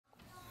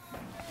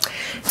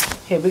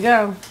Here we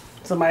go.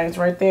 Somebody's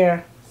right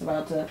there. It's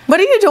about to. What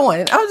are you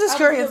doing? I was just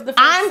curious.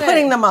 I'm set.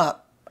 putting them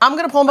up. I'm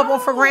going to pull them up on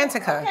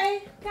Fragrantica.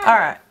 Okay. All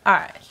right. All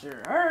right.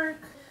 Sure.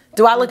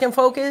 Do I look in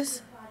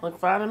focus? Look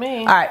fine to me.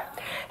 All right.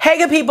 Hey,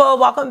 good people.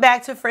 Welcome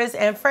back to Frizz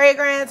and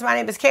Fragrance. My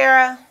name is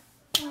Cara.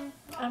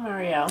 I'm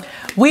Arielle.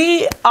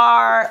 We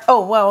are,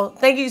 oh, well,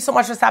 thank you so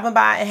much for stopping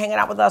by and hanging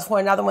out with us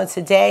for another one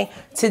today.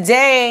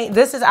 Today,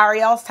 this is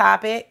Arielle's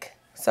topic.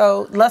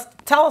 So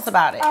tell us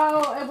about it.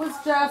 Oh, it was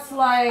just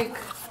like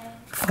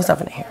What's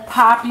up in here?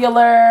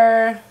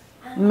 popular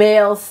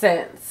male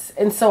scents.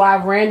 And so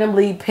I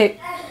randomly picked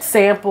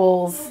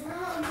samples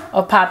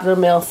of popular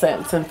male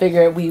scents and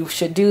figured we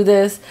should do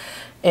this.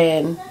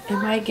 And it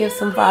might give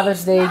some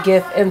Father's Day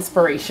gift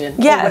inspiration.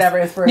 Yes. Or whatever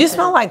inspiration. You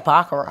smell like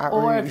Baccarat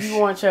Or Rouge. if you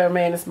want your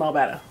man to smell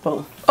better.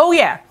 Boom. Oh,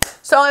 yeah.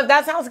 So if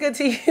that sounds good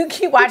to you,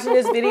 keep watching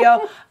this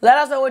video. Let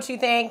us know what you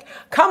think.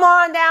 Come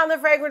on down the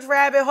fragrance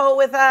rabbit hole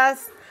with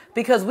us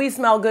because we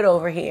smell good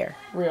over here.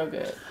 Real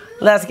good.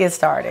 Let's get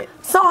started.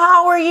 So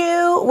how are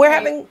you?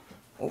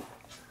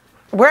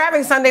 We're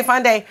having Sunday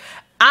Fun Day.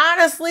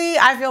 Honestly,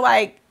 I feel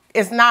like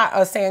it's not a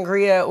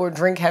sangria or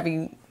drink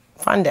heavy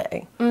fun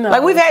day. No,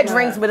 like we've had not.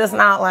 drinks, but it's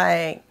not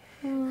like,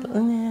 you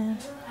know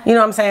what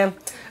I'm saying?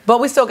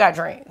 But we still got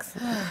drinks.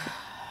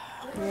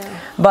 Yeah.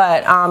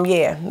 But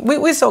yeah,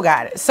 we still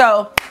got it.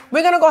 So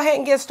we're gonna go ahead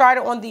and get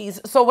started on these.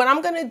 So what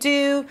I'm gonna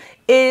do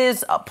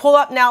is pull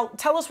up now.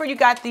 Tell us where you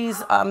got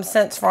these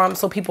scents from,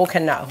 so people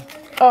can know.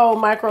 Oh,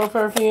 micro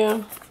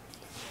perfume.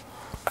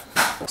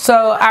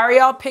 So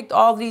Arielle picked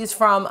all these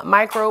from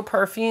Micro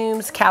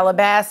Perfumes,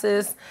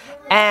 Calabasas,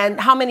 and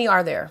how many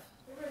are there?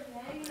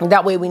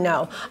 That way we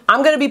know.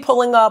 I'm going to be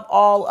pulling up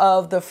all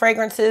of the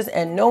fragrances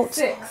and notes.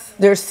 6.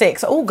 There's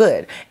 6. Oh,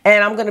 good.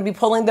 And I'm going to be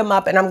pulling them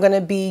up and I'm going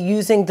to be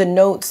using the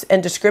notes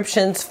and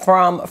descriptions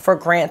from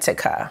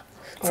Fragrantica.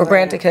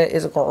 Fragrantica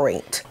is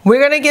great. We're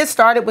going to get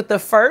started with the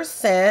first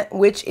scent,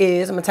 which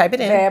is, I'm going to type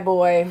it in. Bad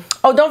Boy.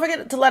 Oh, don't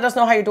forget to let us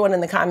know how you're doing in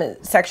the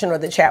comment section or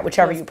the chat,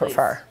 whichever you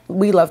prefer.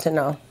 We love to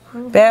know.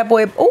 Bad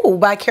Boy, oh,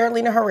 by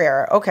Carolina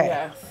Herrera. Okay.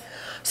 Yes.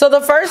 So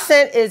the first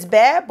scent is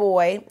Bad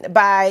Boy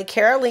by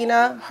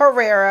Carolina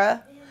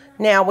Herrera.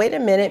 Now, wait a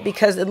minute,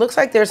 because it looks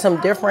like there's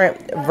some different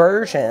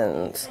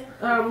versions.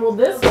 Well,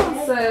 this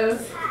one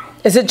says...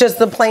 Is it just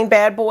the plain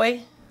Bad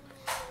Boy?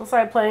 Looks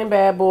like plain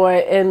Bad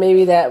Boy, and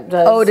maybe that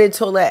does... Eau de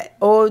Toilette.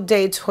 Eau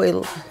de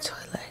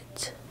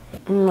Toilette.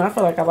 I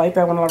feel like I like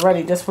that one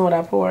already, just from what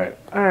I poured.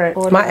 All right.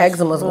 My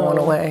eczema's going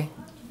away.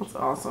 That's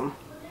awesome.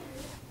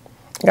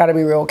 Got to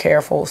be real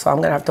careful, so I'm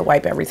going to have to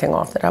wipe everything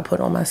off that I put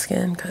on my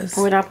skin.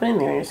 We're not putting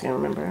there, you're just going to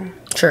remember.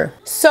 Sure.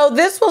 So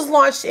this was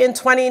launched in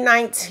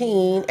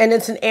 2019, and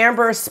it's an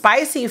amber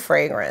spicy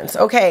fragrance.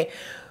 Okay,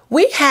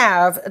 we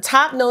have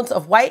top notes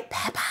of white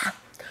pepper,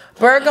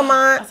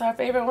 bergamot. That's our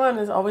favorite one,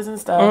 it's always in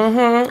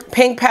stuff.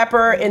 Pink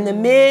pepper. In the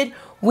mid,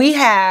 we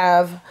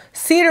have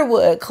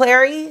cedarwood,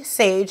 clary,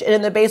 sage, and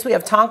in the base, we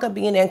have tonka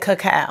bean and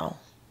cacao,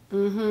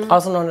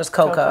 also known as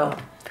cocoa.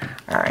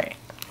 All right.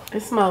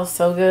 It smells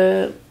so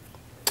good.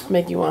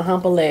 Make you want to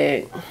hump a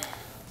leg.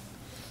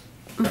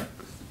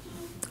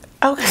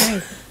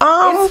 Okay.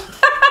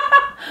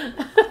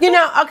 You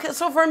know, okay,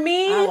 so for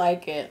me, I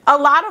like it. A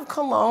lot of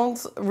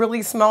colognes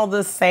really smell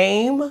the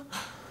same.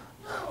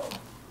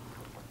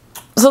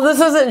 So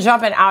this isn't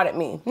jumping out at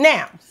me.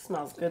 Now. It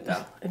smells good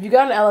though. If you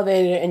got an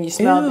elevator and you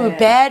smell Ooh,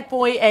 Bad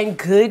Boy and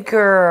Good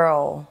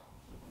Girl.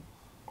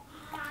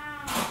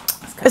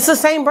 It's the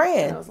same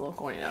brand. That was a little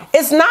corny though.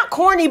 It's not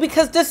corny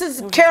because this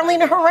is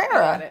Carolina Herrera.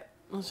 Got it.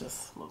 Let's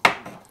just smoke it.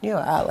 You're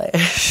an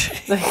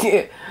eyelash. All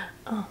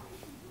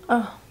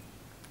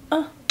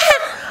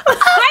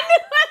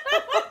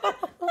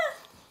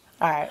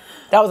right,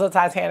 that was a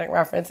Titanic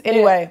reference.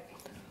 Anyway,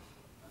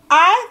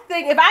 I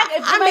think if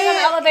you made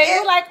an elevator,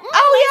 you're like,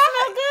 oh yeah,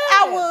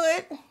 I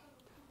would.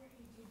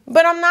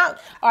 But I'm not.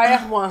 All right,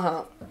 that's one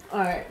hump.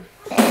 All right.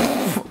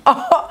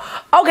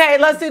 Okay,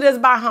 let's do this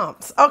by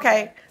humps.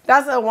 Okay,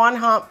 that's a one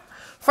hump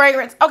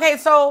fragrance. Okay,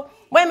 so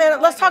wait a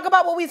minute. Let's talk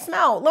about what we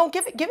smell. No,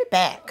 give it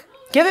back.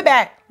 Give it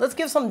back. Let's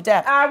give some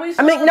depth.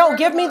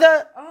 Give me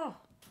the. Oh.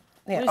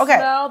 Yeah. We Okay.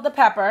 smell the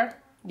pepper.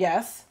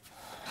 Yes.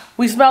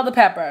 We smell the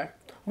pepper.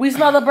 We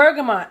smell the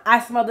bergamot.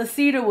 I smell the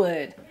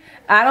cedarwood.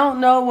 I don't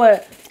know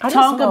what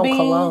tonka bean.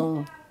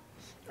 Cologne.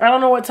 I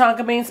don't know what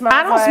tonka bean smells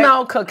like. I don't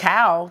smell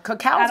cacao.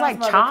 Cacao is like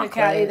chocolate. I don't smell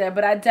cacao either,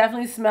 but I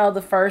definitely smell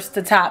the first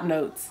to top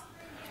notes.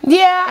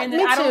 Yeah, and me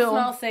too. I don't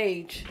smell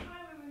sage.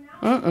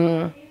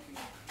 I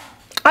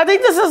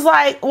think this is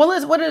like,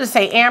 what did it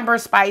say? Amber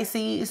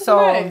spicy. So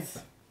nice.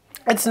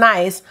 It's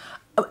nice.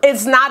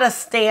 It's not a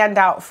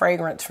standout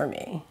fragrance for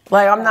me.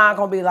 Like, I'm not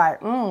going to be like,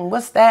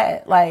 what's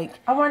that? Like,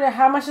 I wonder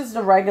how much is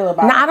the regular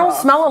bottle? No, I don't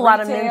cost? smell a lot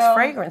of men's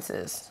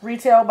fragrances.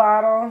 Retail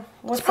bottle?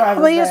 What size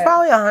is that? It's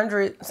probably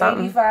 100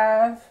 something.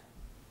 85?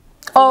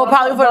 Oh,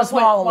 probably for the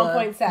smaller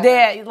one. 1.7.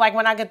 Yeah, like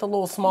when I get the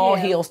little small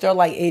heels, they're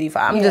like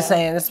 85. I'm just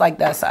saying, it's like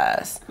that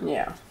size.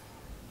 Yeah.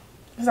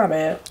 It's not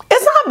bad.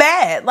 It's not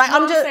bad. Like,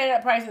 I'm just saying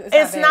that price.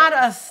 It's not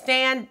a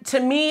to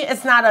me,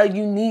 it's not a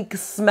unique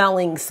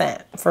smelling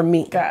scent for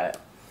me. Got it.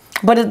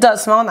 But it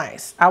does smell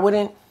nice. I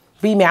wouldn't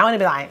be me. I want to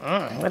be like,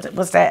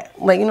 what's that?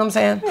 Like, you know what I'm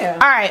saying? Yeah.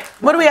 All right.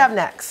 What do we have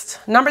next?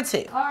 Number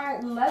 2. All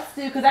right, let's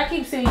do, because I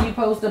keep seeing you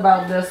post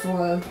about this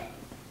one.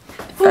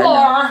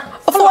 Fleur.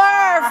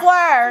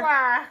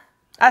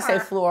 I say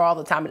Fleur all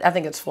the time, but I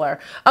think it's Fleur.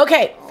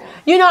 Okay.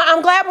 You know,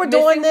 I'm glad we're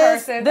doing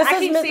this. This I is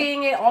keep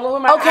seeing it all over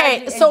my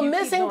Okay, IG, so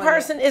missing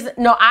person is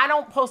no. I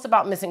don't post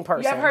about missing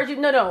person. Yeah, I've heard you.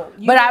 No.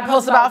 But I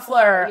post about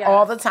Fleur yes.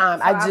 all the time.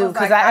 So I do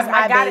because that's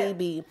my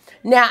baby.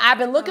 Now I've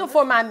been looking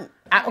for my.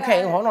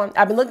 Okay, hold on.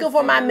 I've been looking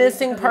for my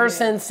missing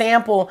person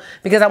sample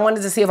because I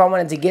wanted to see if I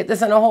wanted to get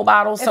this in a whole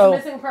bottle. So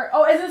is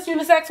this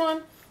unisex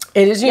one?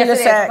 It is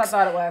unisex. Yes, I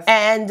thought it was.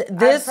 And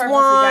this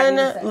one,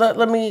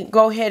 let me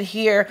go ahead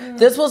here.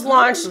 This was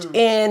launched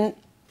in.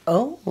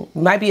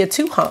 Might be a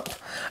 2 hump.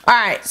 All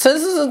right, so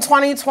this is a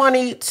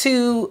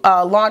 2022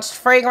 launched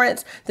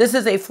fragrance. This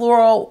is a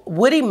floral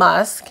woody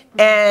musk,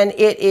 and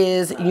it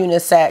is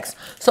unisex.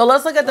 So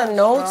let's look at the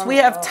notes. We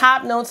have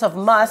top notes of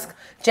musk,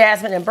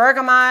 jasmine, and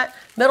bergamot.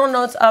 Middle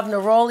notes of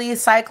neroli,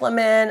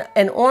 cyclamen,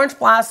 and orange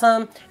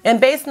blossom. And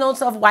base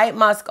notes of white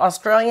musk,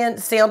 Australian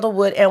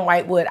sandalwood, and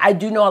whitewood. I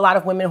do know a lot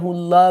of women who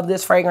love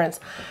this fragrance.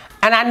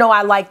 And I know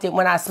I liked it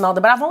when I smelled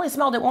it, but I've only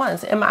smelled it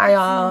once in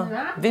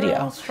my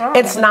video.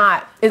 It's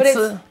not.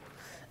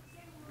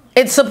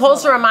 It's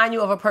supposed to remind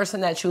you of a person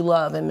that you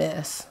love and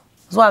miss.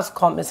 That's why it's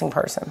called missing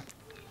person.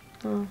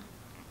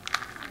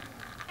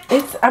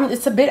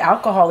 It's a bit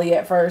alcohol-y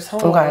at first.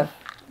 Hold on.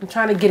 I'm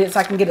trying to get it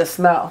so I can get a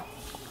smell.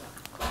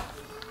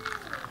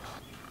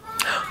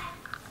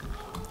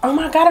 Oh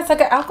my God, it's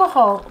like an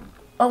alcohol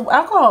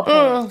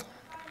pen.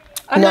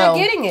 I'm not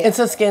getting it. It's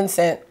a skin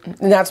scent,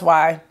 and that's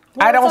why.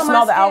 Well, I don't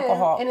smell the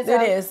alcohol. And it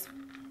is.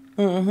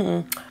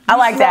 I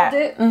like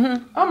that.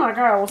 Oh my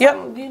God.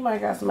 Well, you might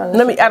got smell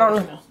it. I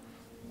don't know.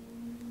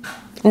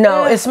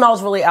 No, it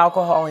smells really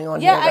alcohol-y on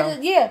here.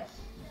 Yeah.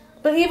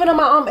 But even on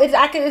my arm,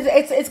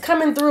 it's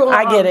coming through on my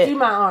arm. I get it. Do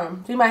my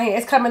arm. Do my hand.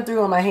 It's coming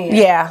through on my hand.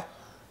 Yeah.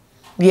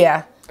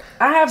 Yeah.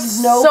 I have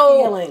no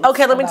feelings.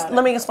 Okay,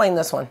 let me explain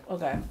this one.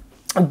 Okay.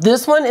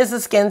 This one is a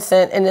skin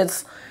scent, and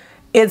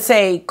it's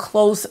a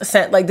close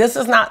scent. Like, this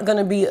is not going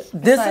to be,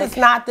 is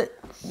not the,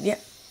 yeah.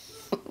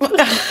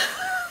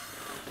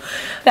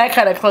 That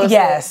kind of close.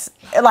 Yes,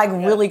 like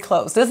really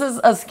close. This is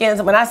a skin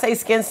scent. When I say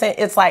skin scent,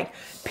 it's like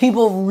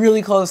people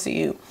really close to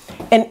you.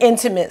 An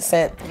intimate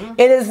scent.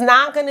 It is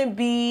not going to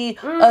be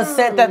a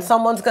scent that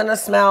someone's going to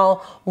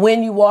smell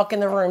when you walk in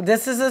the room.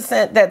 This is a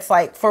scent that's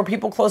like for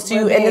people close to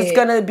you, and it's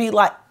going to be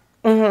like,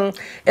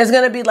 it's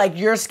going to be like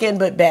your skin,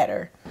 but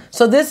better.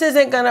 So this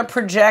isn't going to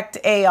project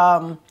a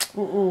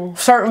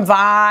certain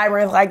vibe or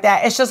anything like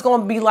that. It's just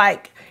going to be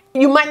like,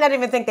 you might not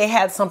even think they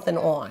had something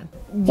on,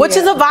 which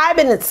is a vibe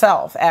in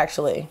itself,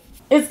 actually.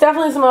 It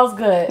definitely smells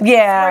good.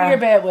 Yeah. Spray your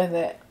bed with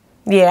it.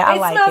 Yeah, I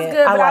like it.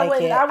 Good, I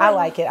like it. I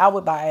like it. I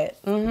would buy it.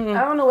 I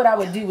don't know what I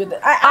would do with it.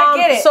 I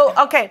get it. So,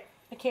 okay.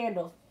 A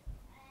candle.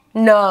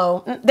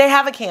 No, they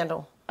have a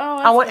candle.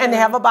 Oh, and they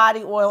have a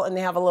body oil and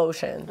they have a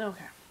lotion.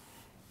 Okay.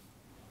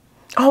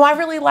 Oh, I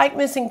really like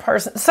missing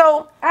person.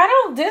 So I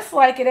don't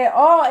dislike it at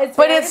all.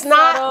 But it's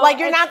not like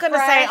you're not gonna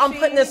say I'm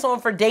putting this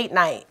on for date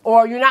night,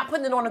 or you're not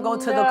putting it on to go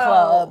to the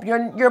club.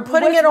 You're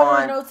putting it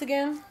on. Which notes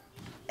again?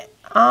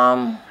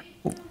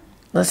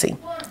 Let's see: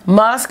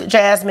 musk,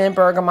 jasmine,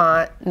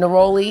 bergamot,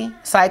 neroli,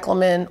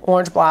 cyclamen,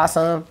 orange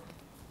blossom.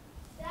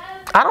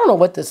 I don't know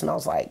what this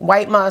smells like.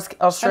 White musk,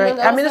 Australian.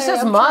 I mean, it's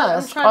just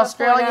musk,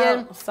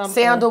 Australian,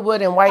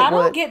 sandalwood, and whitewood. I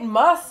don't get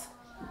musk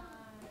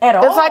at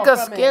all. It's like a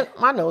skin.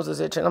 My nose is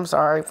itching. I'm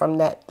sorry from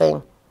that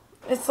thing.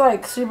 It's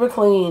like super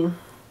clean.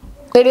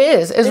 It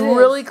is. It's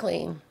really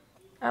clean.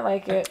 I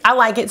like it. I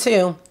like it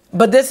too.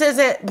 But this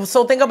isn't.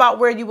 So think about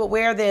where you would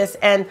wear this,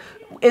 and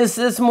is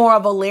this more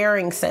of a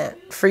layering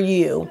scent for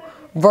you?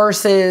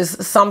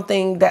 Versus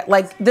something that,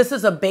 like, this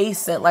is a base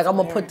scent. Like, I'm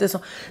gonna put this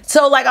on.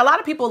 So, like, a lot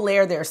of people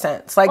layer their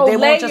scents. Like, they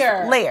won't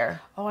just layer.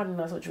 Oh, I didn't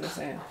know that's what you were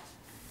saying.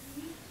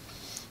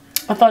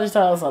 I thought you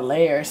thought it was a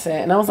layer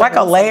scent. And I was like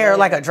a layer,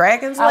 like a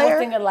dragon's layer? I was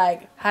thinking,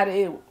 like,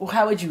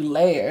 how would you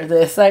layer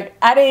this? Like,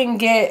 I didn't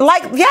get...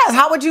 Like, yes,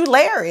 how would you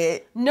layer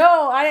it?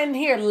 No, I didn't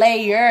hear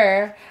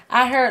layer.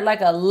 I heard,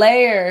 like, a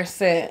layer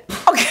scent.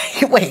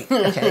 Okay, wait.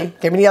 Okay,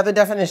 give me the other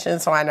definition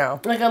so I know.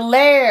 Like a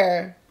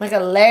layer. Like a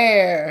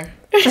layer.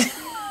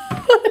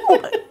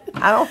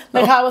 I don't know.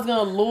 Like how I was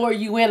gonna lure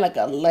you in like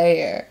a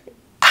lair.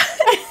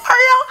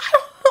 Arielle,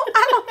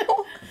 I don't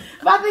know.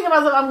 If I think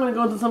about something, I'm gonna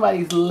go to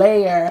somebody's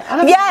lair.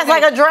 Yes,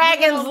 like a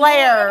dragon's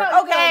lair.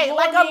 Okay,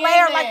 like a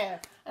lair,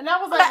 like. And I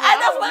was like,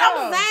 that's what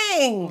I'm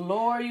saying.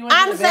 Lure you in.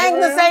 I'm saying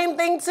the same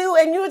thing too,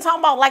 and you were talking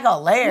about like a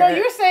layer. No,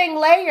 you're saying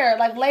layer,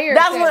 like layer.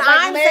 That's what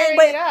I'm saying,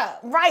 but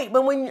right.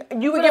 But when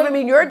you were giving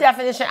me your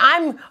definition,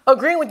 I'm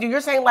agreeing with you.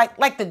 You're saying like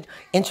the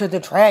enter the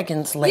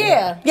dragon's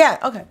lair. Yeah.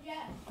 Yeah. Okay.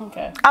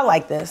 Okay. I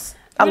like this.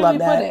 I love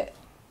that. Put it?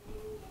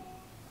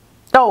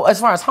 Oh, as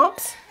far as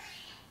humps?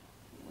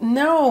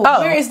 No.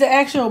 Oh. Where is the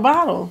actual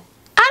bottle?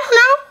 I don't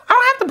know. I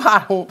don't have the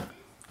bottle.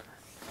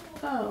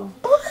 Oh.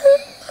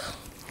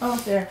 Oh,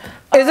 there.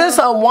 Is this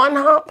a one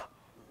hump?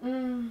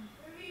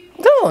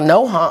 This is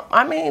no hump.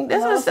 I mean,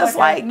 this is just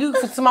like you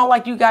smell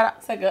like you got.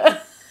 It's like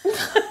a. I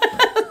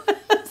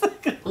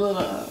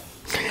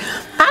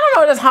don't know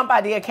where this hump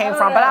idea came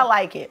from, but I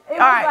like it. All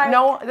right, like,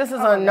 no, this is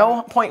a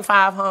no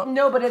 0.5 hump.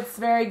 No, but it's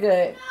very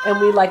good, and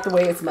we like the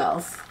way it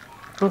smells.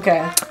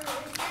 Okay.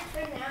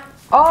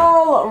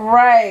 All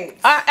right.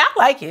 I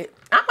like it.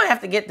 I might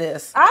have to get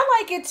this. I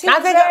like it too.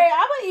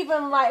 I would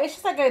even like. It's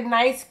just like a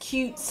nice,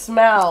 cute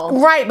smell.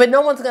 Right, but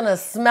no one's gonna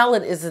smell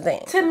it. Is the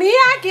thing. To me,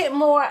 I get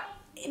more.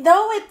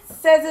 Though it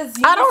says it's.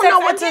 I don't know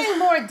what I'm getting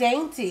more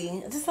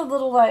dainty. Just a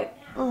little like.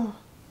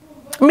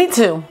 Me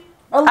too.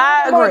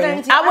 I agree.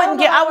 I wouldn't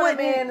get. I wouldn't.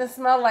 Man to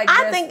smell like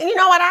I this. think you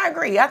know what. I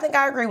agree. I think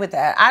I agree with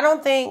that. I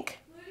don't think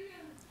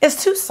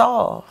it's too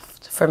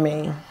soft for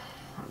me.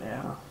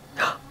 Yeah.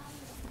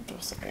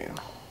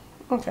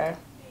 Okay.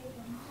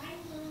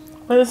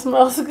 But it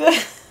smells good.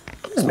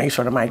 Just make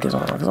sure the mic is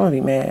on because I'm gonna be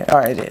mad. All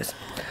right, it is.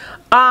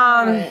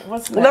 Right,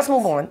 let's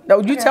move on.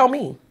 No, you tell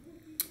me.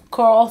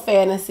 Coral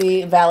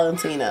Fantasy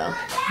Valentino.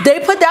 They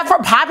put that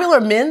for popular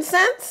men's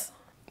scents?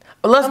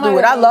 Let's do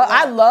it.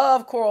 I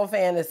love Coral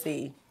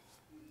Fantasy.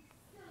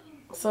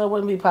 So it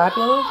wouldn't be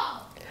popular?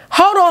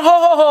 Hold on,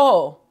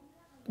 hold.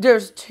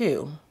 There's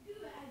two.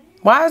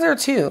 Why is there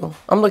two?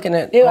 I'm looking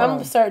at. Yeah,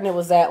 I'm certain it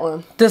was that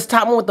one. This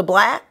top one with the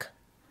black.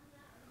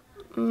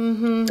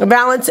 Mm-hmm.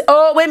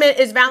 Oh, wait a minute.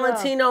 Is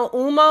Valentino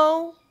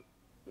Umo?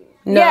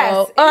 No.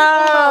 Yes.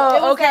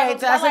 Oh, okay.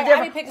 So that's a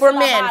different for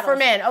men. For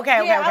men.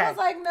 Okay. I was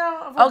like,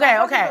 no.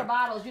 Okay.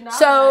 Bottles, you know,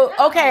 so,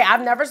 okay,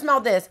 I've never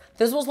smelled this.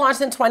 This was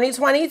launched in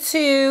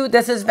 2022.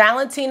 This is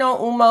Valentino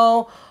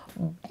Umo,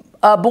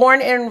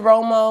 born in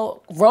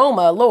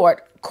Roma,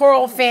 Lord,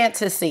 Coral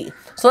Fantasy.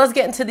 So let's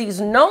get into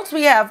these notes.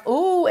 We have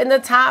in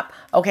the top.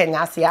 Okay,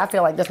 now see, I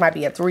feel like this might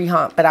be a 3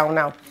 hump, but I don't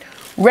know.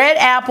 Red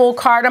apple,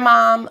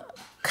 cardamom,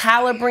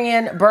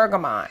 Calabrian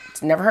bergamot.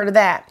 Never heard of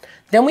that.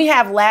 Then we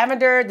have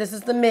lavender. This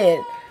is the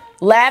mid.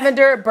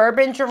 Lavender,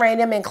 bourbon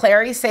geranium, and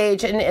clary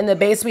sage. And in the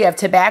base, we have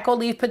tobacco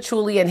leaf,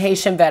 patchouli, and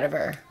Haitian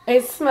vetiver.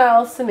 It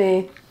smells to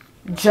me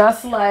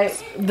just like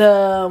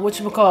the,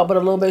 whatchamacallit, but a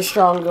little bit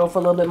stronger for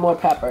a little bit more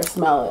pepper.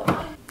 Smell it.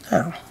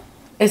 Oh.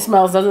 It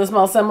smells, doesn't it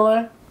smell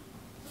similar?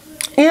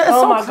 Yeah, it's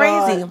so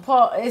crazy. God.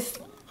 Paul, it's,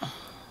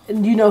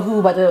 you know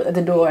who at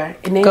the door?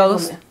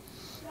 Ghost?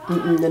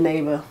 The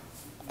neighbor.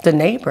 The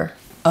neighbor?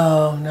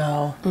 Oh,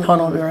 no. Hold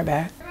on, I'll be right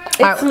back.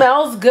 It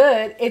smells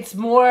good. It's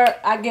more,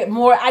 I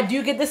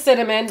do get the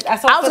cinnamon. I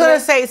was going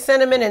to say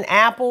cinnamon and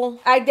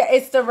apple.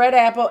 It's the red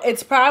apple.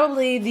 It's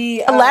probably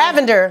the...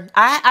 lavender.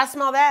 I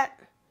smell that.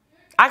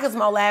 I can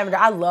smell lavender.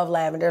 I love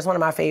lavender. It's one of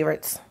my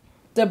favorites.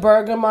 The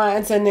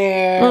bergamot's in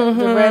there.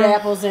 The red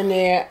apple's in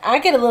there. I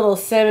get a little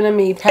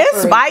cinnamon-y peppery.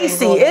 It's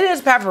spicy. It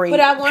is peppery. But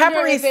I wonder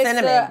peppery if it's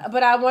cinnamon.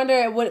 but I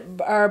wonder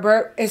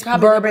it's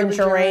probably bourbon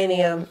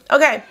geranium.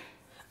 Okay.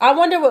 I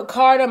wonder what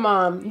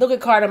cardamom. Look at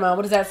cardamom.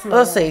 What does that smell?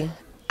 Let's see.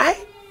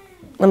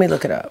 Let me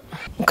look it up.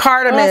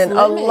 Cardamom,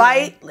 a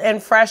light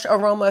and fresh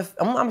aroma.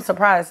 I'm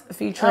surprised.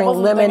 Featuring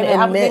lemon and mint.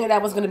 I was thinking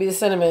that was going to be the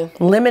cinnamon.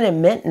 Lemon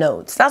and mint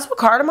notes. That's what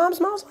cardamom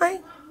smells like.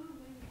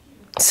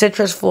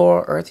 Citrus,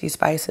 floral, earthy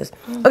spices.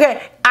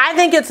 Okay, I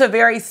think it's a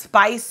very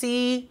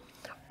spicy,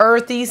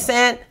 earthy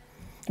scent.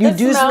 You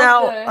do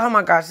smell. Good. Oh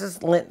my gosh,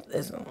 this lint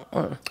is.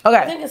 Okay.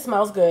 I think it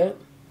smells good.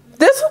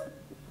 This,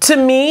 to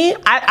me,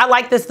 I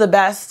like this the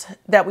best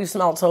that we've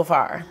smelled so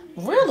far.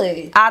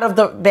 Really? Out of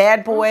the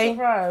bad boy. I'm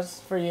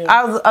surprised for you.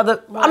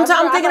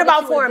 I'm thinking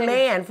about for a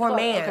man.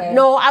 Okay.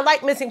 No, I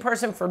like missing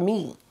person for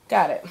me.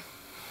 Got it.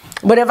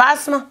 But if I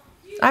smell,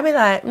 I be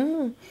like,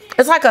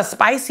 it's like a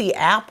spicy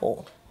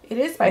apple. It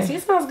is spicy.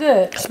 It smells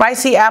good.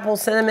 Spicy apple,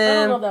 cinnamon. I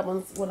don't know if that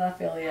one's what I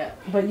feel yet.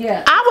 But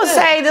yeah. I would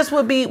say this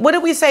would be, what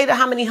did we say to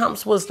how many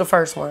humps was the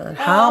first one?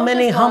 How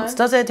many humps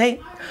does it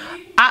take?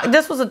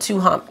 This was a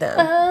 2 hump then.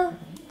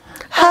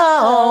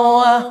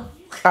 All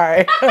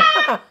right.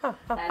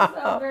 That's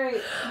so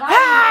great.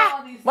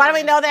 Why do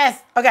we know this?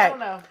 Okay. I don't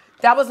know.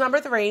 That was number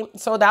 3.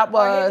 So that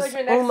was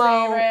your next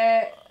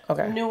favorite.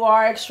 Okay.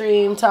 Noir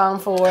Extreme Tom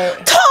Ford.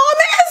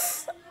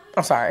 Thomas!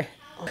 I'm sorry.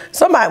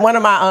 One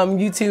of my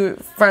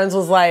YouTube friends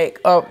was like,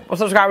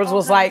 subscribers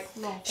was like,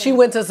 she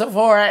went to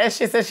Sephora and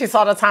she said she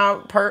saw the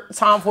Tom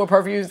Ford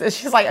perfumes and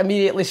she's like,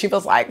 immediately she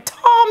was like,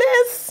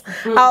 Thomas.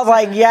 I was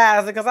like,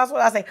 yes, because that's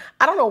what I say.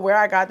 I don't know where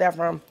I got that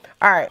from.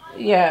 All right.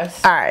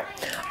 Yes. All right.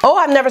 Oh,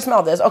 I've never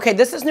smelled this. Okay,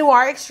 this is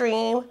Noir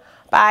Extreme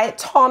by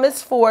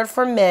Thomas Ford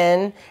for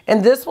men,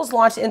 and this was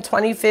launched in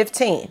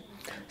 2015.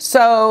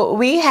 So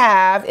we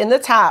have in the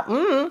top,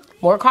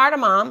 more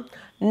cardamom,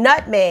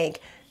 nutmeg,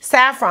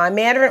 saffron,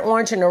 mandarin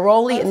orange, and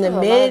neroli. In the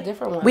mid,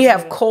 we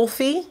have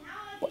Colfi.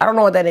 I don't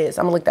know what that is.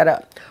 I'm gonna look that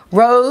up.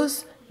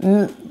 Rose,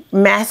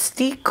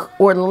 mastique,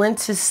 or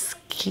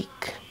lentisque.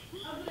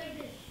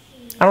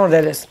 I don't know what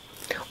that is.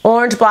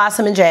 Orange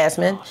blossom and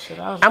jasmine. Oh, shit,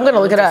 I'm gonna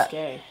look it up.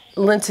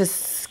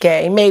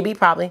 Lentisque, maybe,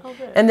 probably.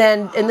 Okay. And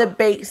then in the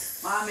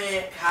base. Mommy,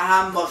 can I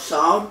have more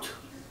salt?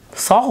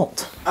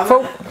 Salt?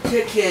 For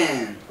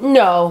chicken.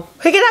 No.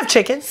 He can have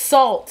chicken.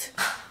 Salt.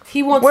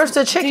 He wants. Where's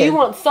the chicken? Do you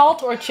want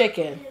salt or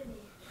chicken?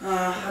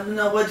 I don't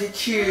know what to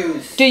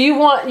choose. Do you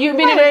want you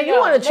mean man, you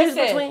want to choose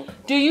listen,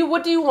 between?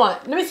 What do you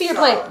want? Let me see your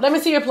Salt. plate. Let me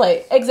see your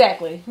plate.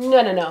 Exactly. No.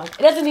 It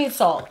doesn't need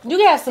salt. You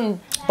can have some You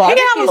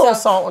barbecue can have a little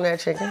sauce. salt on that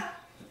chicken.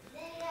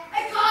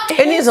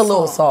 It needs a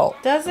little salt.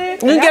 Does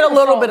it? You can get a I'm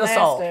little bit of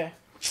salt. master.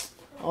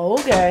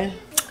 Okay.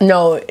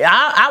 No,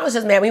 I was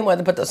just mad when he wanted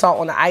to put the salt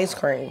on the ice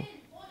cream.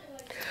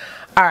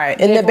 All right,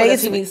 in the Therefore,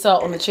 does he basic, need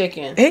salt on the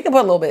chicken. he can put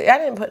a little bit. I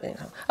didn't put any.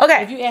 If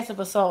Okay. you ask him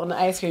for salt on the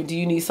ice cream, do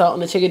you need salt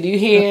on the chicken? Do you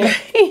hear?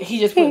 He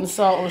just putting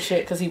salt on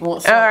shit because he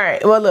wants salt. All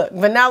right. Well, look,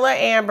 vanilla,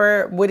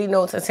 amber, woody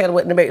notes, and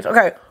sandalwood in the base.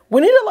 Okay, we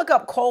need to look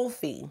up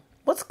coffee.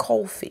 What's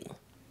coffee?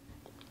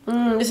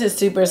 This is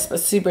super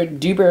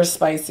duper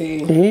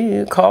spicy.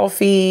 Ooh,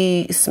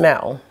 coffee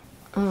smell.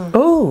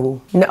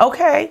 Ooh.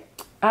 Okay.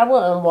 I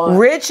wouldn't want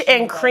Rich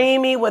and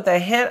creamy with a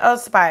hint of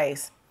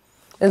spice.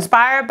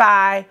 Inspired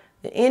by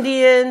the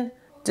Indian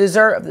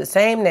dessert of the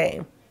same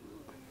name.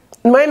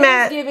 Wait a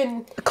minute.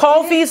 giving-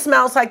 Coffee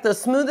smells like the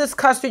smoothest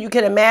custard you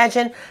can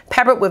imagine,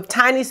 peppered with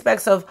tiny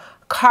specks of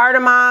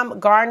cardamom,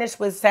 garnished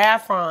with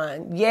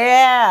saffron.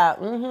 Yeah.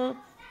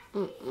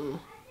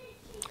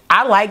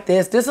 I like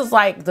this. This is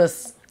like the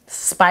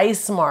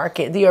spice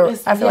market.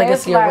 I feel like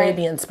it's the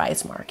Arabian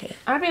spice market.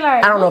 I'd be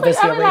like, I don't know if it's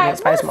the Arabian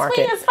spice what market.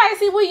 Sweet and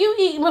spicy were you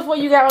eating before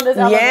you got on this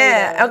elevator?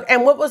 Yeah.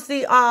 And what was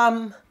the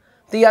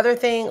other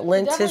thing? Definitely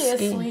is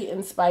Lentisky. sweet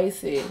and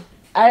spicy.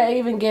 I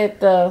even get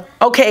the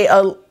Okay,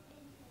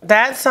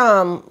 that's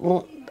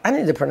I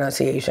need the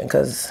pronunciation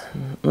because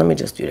let me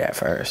just do that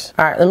first.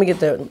 All right, let me get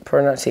the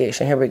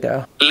pronunciation. Here we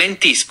go.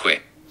 Lentisque.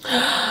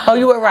 Oh,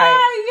 you were right.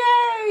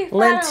 oh, yay!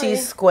 finally.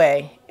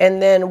 Lentisque.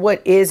 And then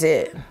what is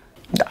it?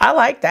 I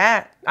like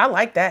that. I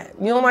like that.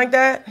 You don't like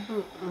that?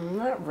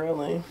 Not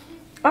really.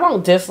 I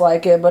don't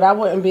dislike it, but I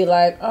wouldn't be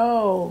like,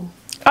 oh,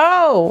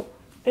 Oh.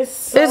 it's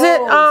so Is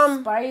it,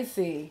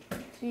 spicy.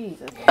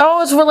 Jesus,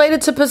 Oh, it's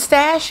related to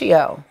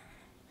pistachio.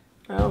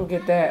 I don't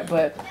get that,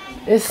 but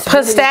it's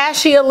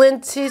Pistachio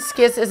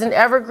lentiscus is an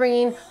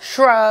evergreen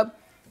shrub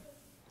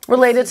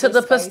related to Super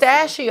the spicy.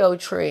 pistachio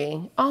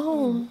tree.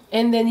 Oh.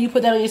 And then you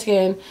put that on your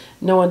skin,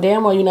 knowing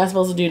damn well you're not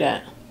supposed to do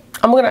that.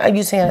 I'm going to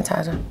use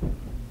sanitizer.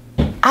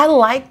 I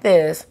like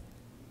this.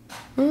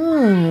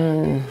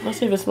 Let's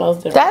see if it smells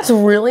different. That's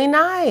really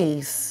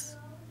nice.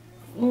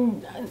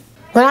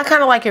 But I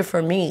kind of like it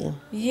for me.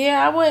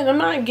 Yeah, I wouldn't. I'm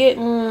not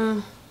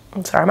getting.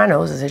 I'm sorry, my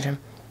nose is itching.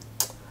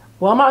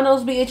 Well, my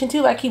nose be itching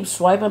too. I keep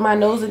swiping my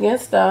nose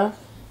against stuff.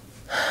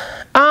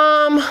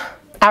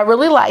 I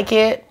really like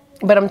it,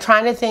 but I'm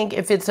trying to think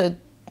if it's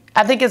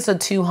I think it's a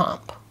 2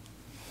 hump.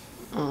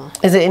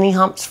 Is it any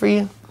humps for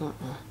you?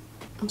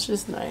 It's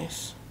just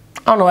nice.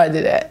 I don't know why I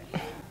did that.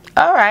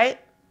 All right.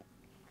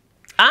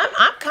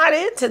 I'm kind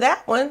of into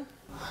that one.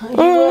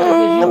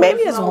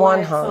 Maybe it's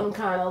 1 hump. Some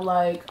kind of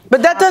like.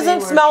 But that doesn't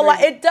topping or smell like,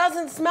 treat. it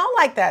doesn't smell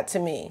like that to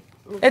me.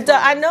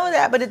 I know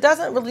that, but it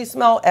doesn't really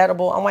smell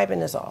edible. I'm wiping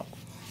this off.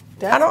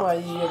 That's don't- why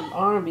your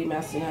arm be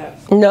messing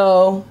up.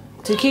 No.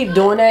 To keep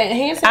doing that,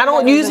 hand sanitizer. I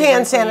don't use isn't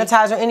hand good for you.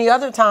 sanitizer any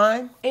other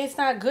time. It's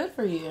not good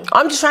for you.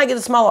 I'm just trying to get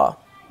the smell off.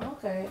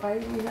 Okay, if I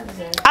use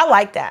necessary. I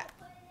like that.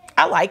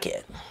 I like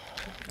it.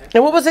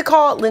 And what was it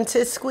called?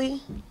 Lentisque?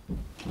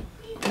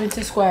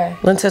 Into square.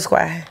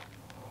 Lentisque.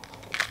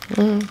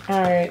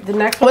 All right, the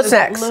next one What's is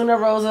next? Luna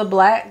Rosa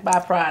Black by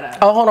Prada.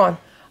 Oh, hold on.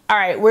 All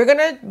right, we're going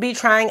to be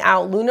trying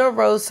out Luna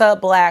Rosa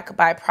Black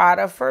by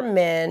Prada for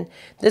men.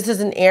 This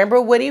is an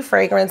amber woody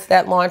fragrance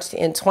that launched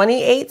in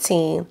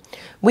 2018.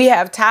 We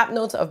have top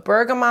notes of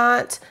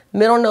bergamot,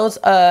 middle notes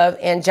of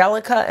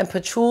angelica and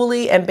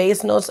patchouli, and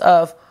base notes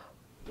of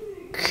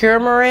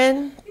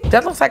curcumin.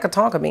 That looks like a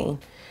tonka bean.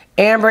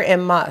 Amber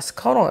and musk.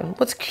 Hold on.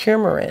 What's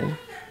curcumin?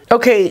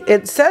 Okay,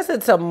 it says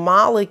it's a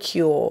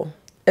molecule,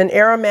 an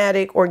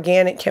aromatic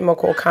organic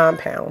chemical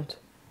compound.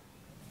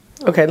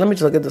 Okay, let me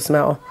just look at the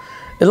smell.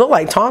 It looked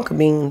like tonka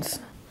beans.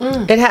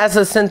 It has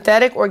a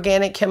synthetic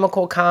organic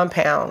chemical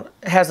compound.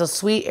 It has a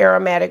sweet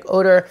aromatic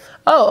odor.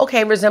 Oh,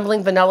 okay,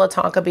 resembling vanilla,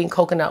 tonka bean,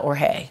 coconut, or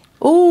hay.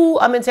 Ooh,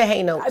 I'm into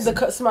hay notes.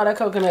 Smell that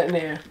coconut in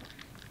there.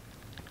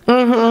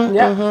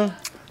 Yep.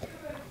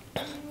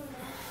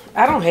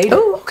 I don't hate it.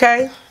 Ooh,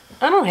 okay.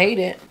 I don't hate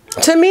it.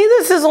 To me,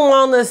 this is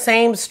along the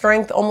same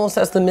strength almost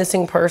as the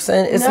missing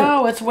person.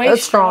 No, it's way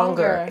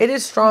stronger. It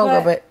is stronger,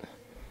 but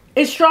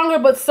it's stronger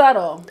but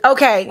subtle.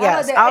 okay,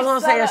 yes. that. I was It's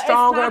gonna say subtle. it's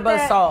stronger It's not but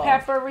that soft.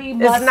 peppery, It's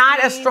not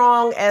as musky.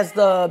 strong as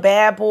the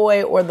Bad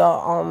Boy or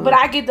the But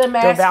I get the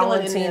masculine in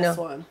Valentina. this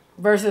one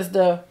versus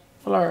the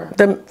Fleur.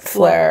 the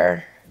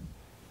Fleur.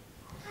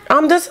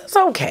 This is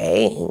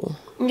okay.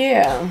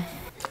 Yeah.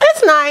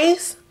 It's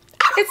nice.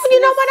 It's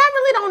You know what? I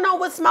really don't know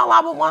what smell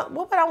I would want.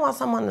 What would I want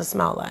someone to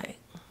smell like?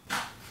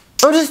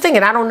 I'm just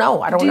thinking. I don't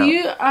know. I don't know. Do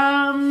you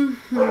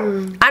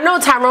I know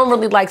Tyrone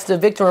really likes the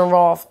Victor and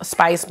Rolf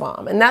Spice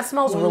Bomb, and that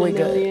smells really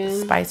good.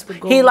 Million, Spice. the He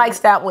gold. likes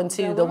that one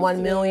too. That The one's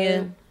 1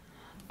 million.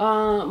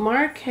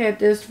 Mark had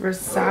this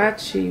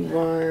Versace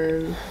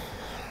one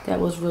that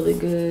was really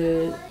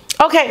good.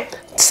 Okay,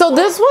 so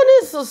this one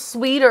is a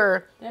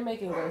sweeter. They're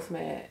making Ghost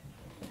mad.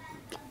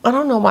 I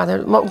don't know why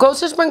they're. Ghost,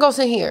 just bring Ghost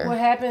in here. What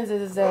happens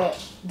is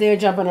that they're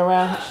jumping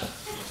around.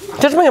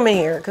 Just bring him in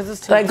here, because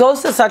it's like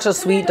Ghost is such a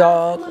sweet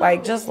dog.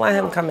 Like, just let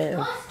him come in.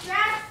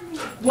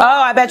 Oh,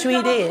 I bet you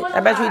he did. I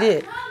bet you he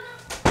did.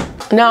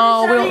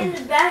 No, we don't. In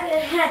the back of the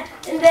head,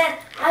 and then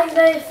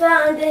I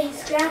fell, and then he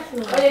scratched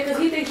me. Oh yeah, because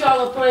he thinks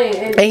y'all are playing.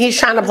 And he's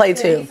trying to play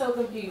too. He's so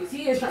confused.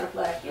 He is trying to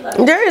play.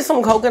 There is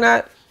some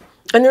coconut,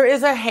 and there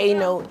is a hay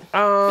note.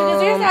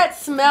 Because there's that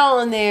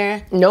smell in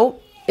there.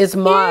 Nope, it's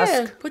musk.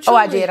 Yeah, oh,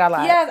 I did. I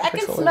lied. Yes, I can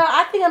Patchouli. smell.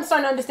 I think I'm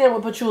starting to understand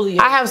what patchouli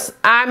is.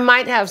 I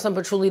might have some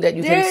patchouli that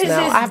you There can is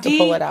smell. this I have to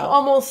pull it out.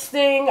 almost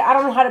sting. I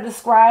don't know how to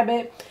describe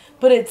it,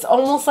 but it's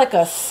almost like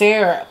a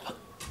syrup.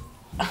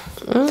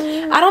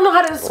 I don't know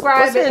how to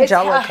describe What's it.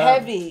 Angelica? It's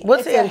heavy.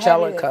 What's It's a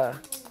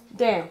Angelica?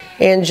 Damn.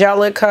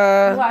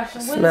 Angelica Watch,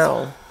 what is-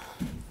 smell.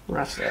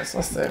 Watch this.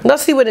 Let's see.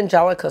 Let's see what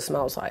Angelica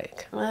smells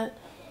like. What?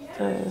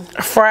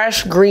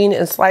 Fresh, green,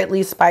 and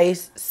slightly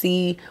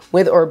spicy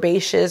with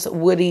herbaceous,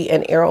 woody,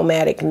 and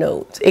aromatic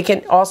notes. It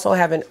can also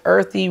have an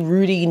earthy,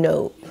 rooty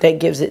note that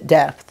gives it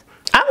depth.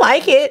 I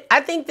like it. I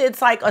think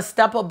it's like a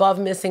step above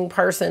Missing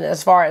Person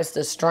as far as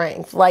the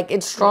strength. Like,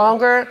 it's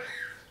stronger.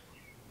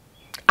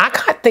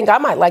 I think I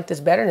might like this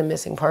better than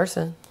Missing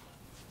Person.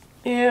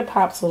 Yeah, it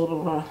pops a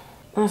little more.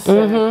 Let's see.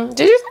 Did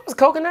you say it was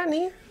coconut in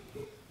here?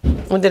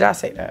 Or did I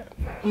say that?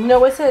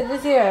 No, it said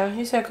this. Yeah,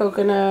 he said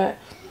coconut,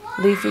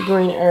 leafy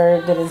green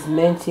herb that is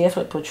minty. That's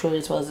what patchouli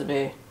is supposed to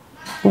be.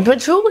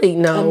 Patchouli?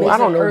 No, I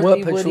don't know what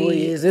Earthy, patchouli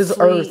woody, is. It's sweet,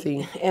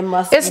 earthy. and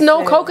musky. It's no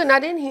scent.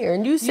 coconut in here.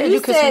 And you said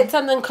You could said see.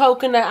 something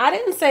coconut. I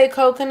didn't say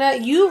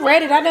coconut. You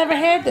read it. I never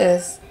had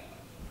this.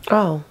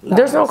 Oh,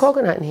 there's no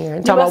coconut in here.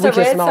 And talking about must we have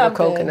can read smell the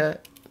something.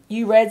 coconut.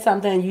 You read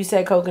something and you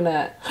said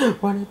coconut.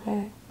 Run it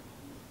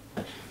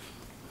back.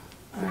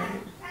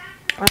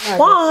 One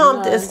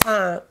hump this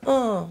time.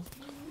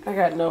 I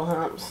got no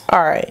humps.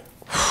 All right.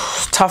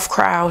 Tough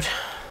crowd.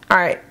 All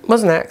right.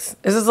 What's next?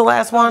 Is this the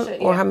last one?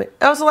 shit, Or yeah. how many?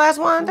 That was the last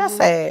one? That's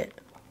sad.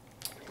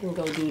 You can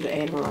go do the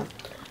animal.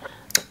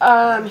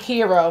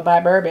 Hero by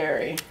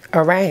Burberry.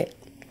 All right.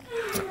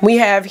 We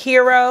have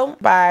Hero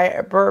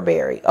by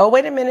Burberry. Oh,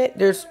 wait a minute.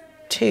 There's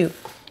two.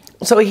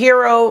 So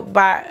Hero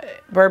by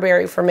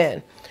Burberry for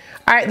men.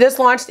 All right. This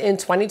launched in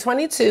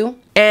 2022.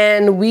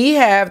 And we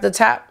have the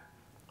top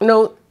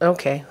note.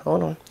 Okay.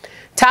 Hold on.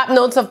 Top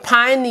notes of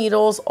pine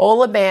needles,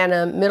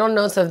 olibanum, middle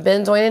notes of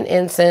benzoin and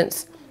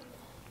incense,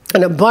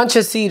 and a bunch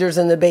of cedars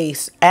in the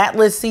base.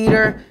 Atlas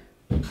cedar,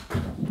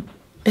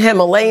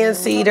 Himalayan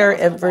cedar,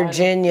 and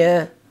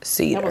Virginia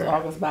cedar. That was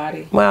August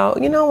body. Well,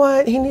 you know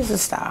what? He needs to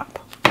stop.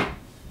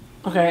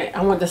 Okay,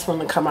 I want this one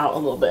to come out a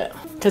little bit.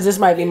 Because this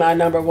might be my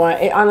number one.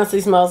 It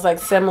honestly smells like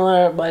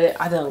similar, but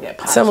I don't get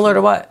popped. Similar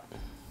to what?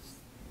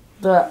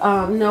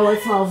 No,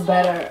 it smells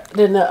better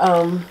than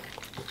the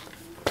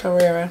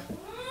Carrera.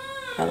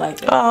 I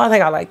like it. Oh, I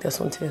think I like this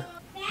one too.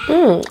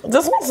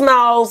 This one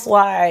smells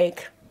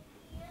like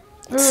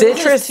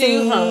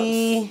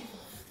citrusy.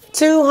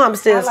 Two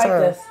humps I this like time.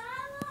 this.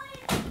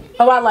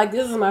 Oh, I like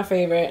this. Is my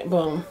favorite.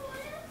 Boom.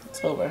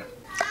 It's over.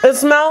 It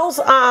smells,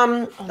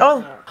 I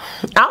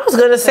was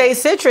going to say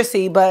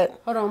citrusy, but.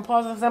 Hold on,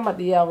 pause. I'm about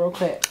to yell real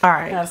quick. All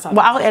right. Well,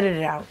 I'll edit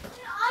it out.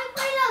 I'm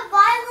playing a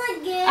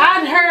violent game.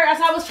 I heard. That's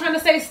why I was trying to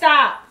say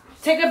stop.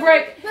 Take a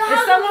break.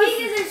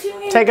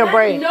 Take a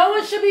break. No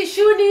one should be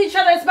shooting each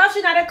other,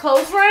 especially not at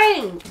close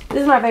range.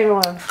 This is my favorite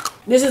one.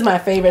 This is my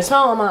favorite.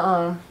 Smell on my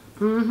arm.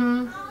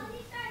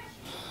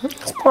 It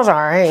smells all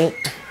right.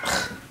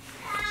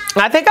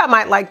 I think I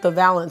might like the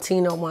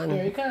Valentino one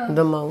Here you go.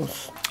 the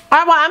most.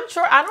 I'm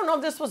sure. I don't know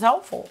if this was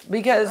helpful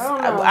because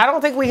I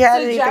don't think we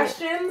had anything.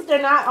 Suggestions?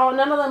 They're not. Oh,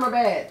 none of them are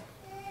bad.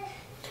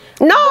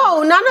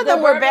 No, none of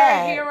them were Burberry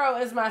bad. Hero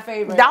is my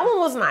favorite. That one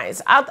was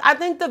nice. I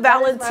think the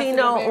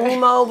Valentino favorite.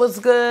 Umo was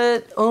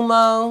good.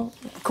 Umo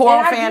Coral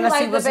And I do Fantasy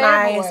like the was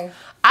Bad nice. Boy.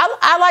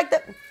 I like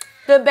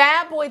the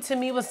Bad Boy. To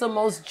me was the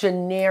most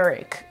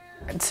generic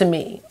to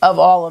me of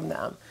all of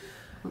them.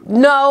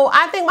 No,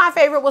 I think my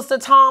favorite was the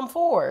Tom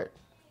Ford.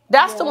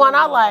 That's the one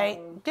I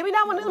like. Give me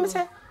that one. Let me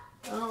see.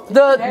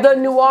 The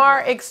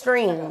Noir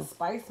Extreme.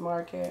 Spice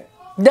Market.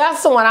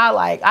 That's the one I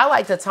like. I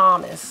like the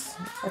Thomas.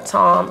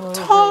 Thomas.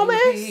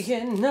 It's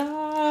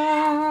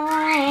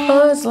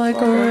like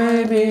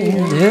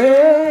Arabian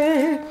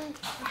day.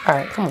 All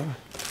right, come on.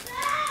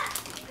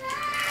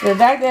 The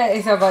fact that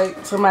it sounds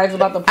like somebody's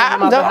about to pull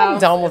them out the house. I'm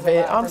done with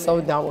it. I'm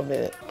so done with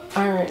it.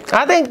 All right.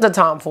 I think the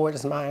Tom Ford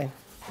is mine.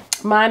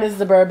 Mine is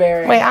the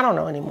Burberry. Wait, I don't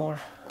know anymore.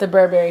 The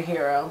Burberry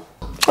Hero.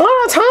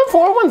 Oh, the Tom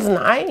Ford one's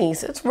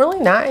nice. It's really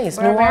nice.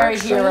 Burberry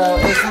Hero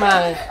is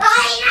mine.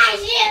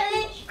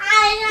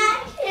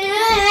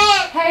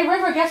 Hey,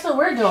 River, guess what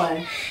we're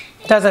doing?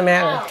 Doesn't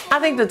matter. I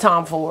think the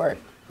Tom Ford,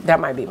 that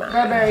might be mine.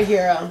 Burberry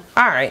Hero.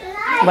 All right.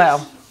 Well,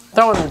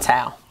 throw in the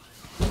towel.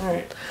 All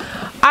right.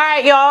 All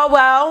right, y'all.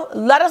 Well,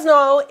 let us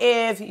know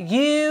if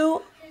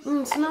you...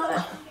 Smell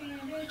it.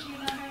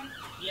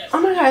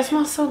 Oh my God, it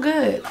smells so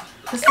good.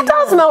 It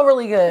does smell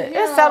really good.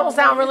 It settles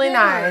down really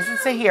nice.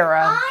 It's a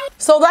hero.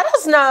 So let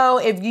us know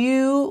if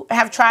you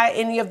have tried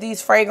any of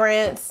these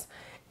fragrances,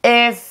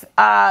 if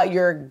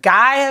your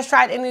guy has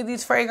tried any of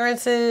these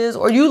fragrances,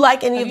 or you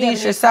like any of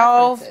these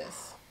yourself.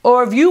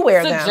 Or if you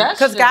wear them.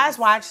 Because Suggestions. guys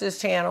watch this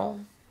channel.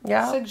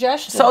 Yeah.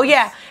 Suggestions. So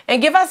yeah,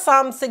 and give us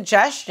some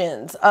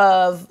suggestions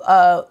of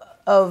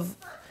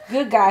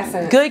good guy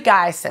scents. good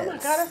guy Oh my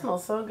scents. god, that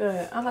smells so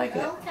good. I like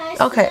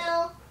it. Okay.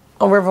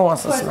 Oh, River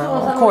wants to course, smell.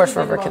 tell Of me course,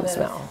 what you River think can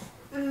about smell.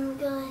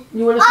 Good.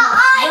 You want to smell?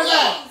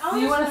 Oh,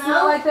 You want to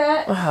smell like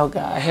that? Oh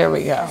God, here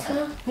we go.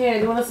 Yeah,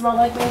 you want to smell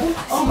like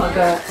that? Oh my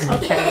god.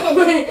 Okay.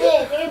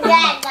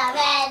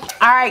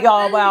 All right,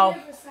 y'all. Well,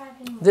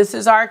 this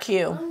is our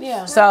cue.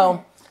 Yeah.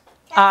 So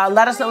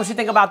let us know what you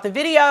think about the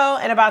video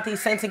and about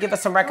these scents, and give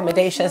us some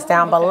recommendations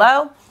down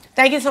below.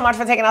 Thank you so much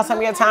for taking out some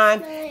of your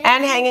time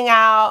and hanging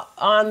out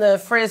on the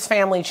Frizz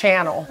Family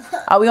channel.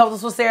 We hope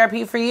this was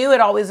therapy for you. It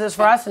always is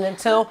for us. And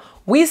until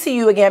we see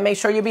you again, make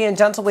sure you're being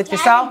gentle with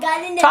yourself.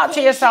 Talk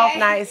to yourself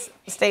nice.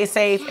 Stay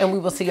safe. And we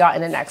will see y'all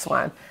in the next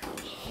one.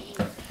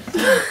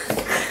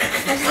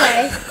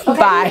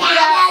 Bye.